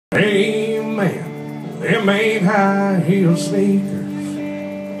man, them ain't high-heel sneakers.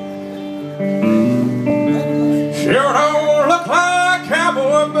 Sure don't look like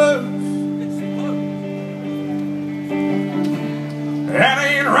cowboy boots. That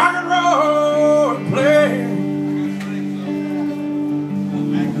ain't rock and roll play.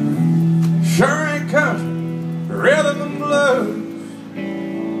 Sure ain't country, rhythm and blues.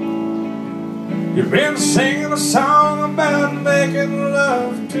 You've been singing a song about making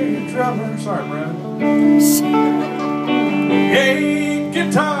love to your drummer. Sorry, Brad. Hey,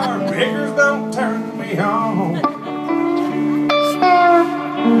 guitar pickers don't turn me on.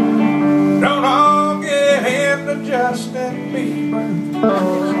 Don't all get into Justin Bieber.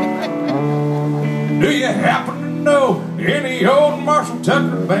 Do you happen to know any old Marshall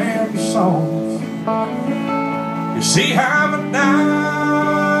Tucker Band songs? You see how I'm a dinosaur.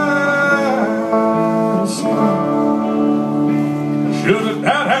 Should have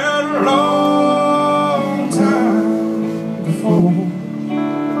died out a long time before.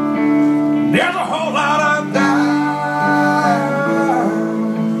 There's a whole lot of dinosaurs.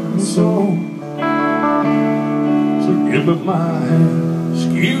 So give me my hand.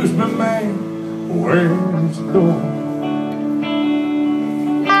 Excuse me, man. Where's the door?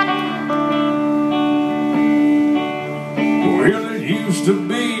 Well, it used to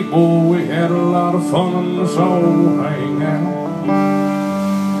be, boy, we had a lot of fun in this old hangout.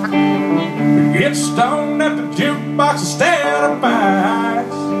 We get stoned at the jukebox instead of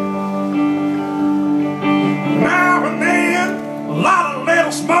bikes. Now and then, a lot of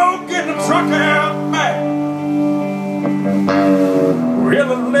little smoke in the truck out back.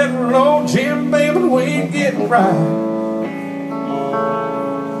 Really little old Jim baby, we ain't getting right.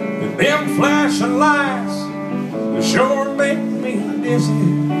 And them flashing lights, they sure make me dizzy.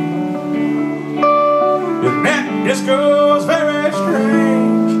 And that disco's very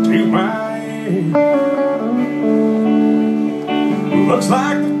strange to my ear. Looks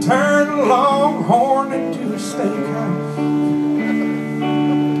like they turned a Longhorn into a steakhouse.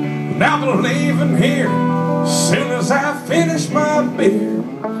 Now they're leaving here as soon as I finish my beer.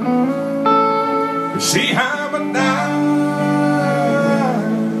 You see how I'm a dinosaur.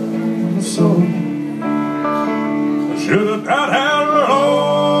 I should have got out a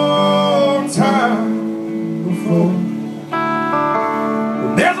long time before.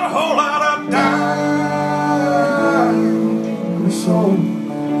 There's a whole lot of dinosaurs.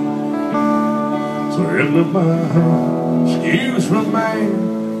 So into my hand, excuse me, man,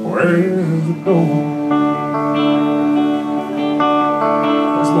 where's the door?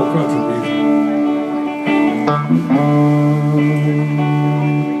 That's more country music.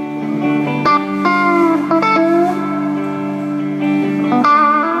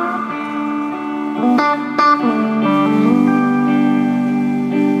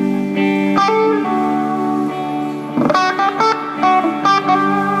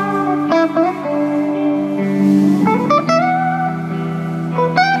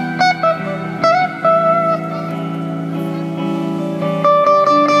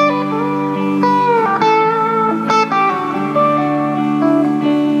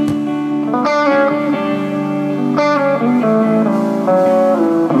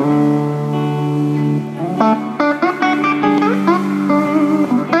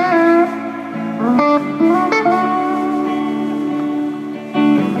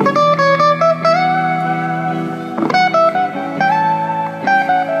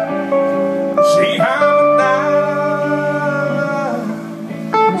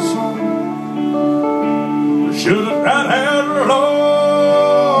 Should have got out a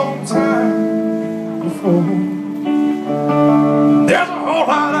long time before. There's a whole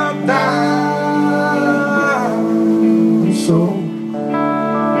lot of dinosaurs.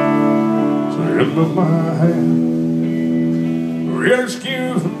 So into my hand, real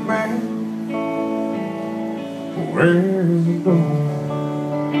excuse me, man, where's the door?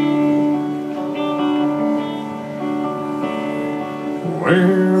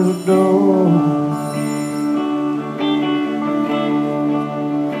 Where's the door?